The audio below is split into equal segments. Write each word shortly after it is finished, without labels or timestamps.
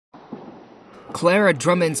Clara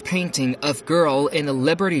Drummond's painting of Girl in a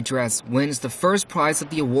Liberty Dress wins the first prize of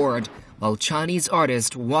the award, while Chinese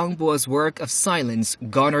artist Wang Bo's work of Silence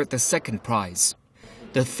garnered the second prize.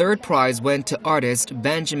 The third prize went to artist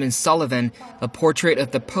Benjamin Sullivan, a portrait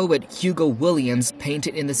of the poet Hugo Williams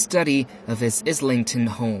painted in the study of his Islington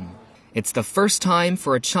home. It's the first time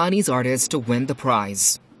for a Chinese artist to win the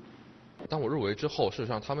prize.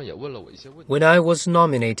 When I was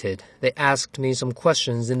nominated, they asked me some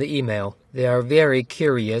questions in the email. They are very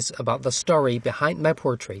curious about the story behind my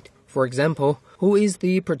portrait. For example, who is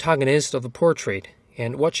the protagonist of the portrait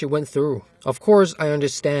and what she went through? Of course, I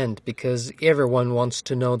understand because everyone wants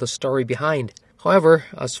to know the story behind. However,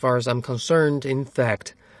 as far as I'm concerned, in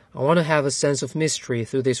fact, I want to have a sense of mystery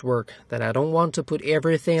through this work, that I don't want to put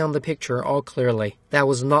everything on the picture all clearly. That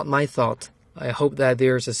was not my thought. I hope that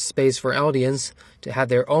there's a space for audience to have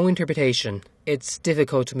their own interpretation. It's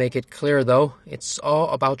difficult to make it clear though. It's all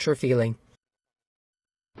about your feeling.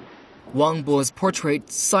 Wang Bo's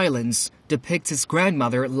portrait, Silence, depicts his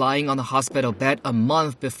grandmother lying on the hospital bed a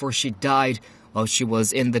month before she died, while she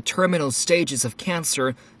was in the terminal stages of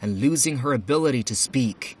cancer and losing her ability to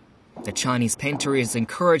speak. The Chinese painter is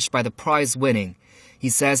encouraged by the prize winning. He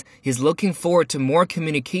says he's looking forward to more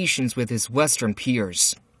communications with his Western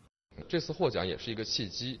peers.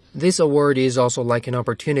 This award is also like an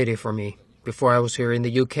opportunity for me. Before I was here in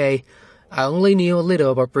the UK, I only knew a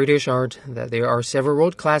little about British art, that there are several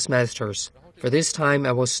world-class masters. For this time,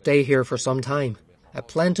 I will stay here for some time. I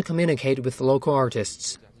plan to communicate with local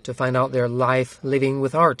artists, to find out their life living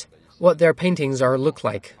with art, what their paintings look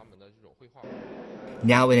like.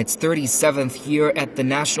 Now in its 37th year at the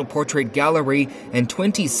National Portrait Gallery and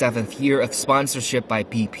 27th year of sponsorship by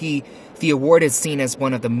BP, the award is seen as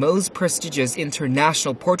one of the most prestigious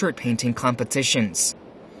international portrait painting competitions.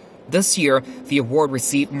 This year, the award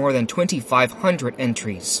received more than 2,500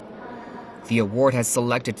 entries. The award has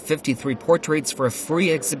selected 53 portraits for a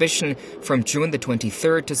free exhibition from June the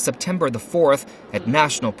 23rd to September the 4th at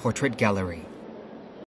National Portrait Gallery.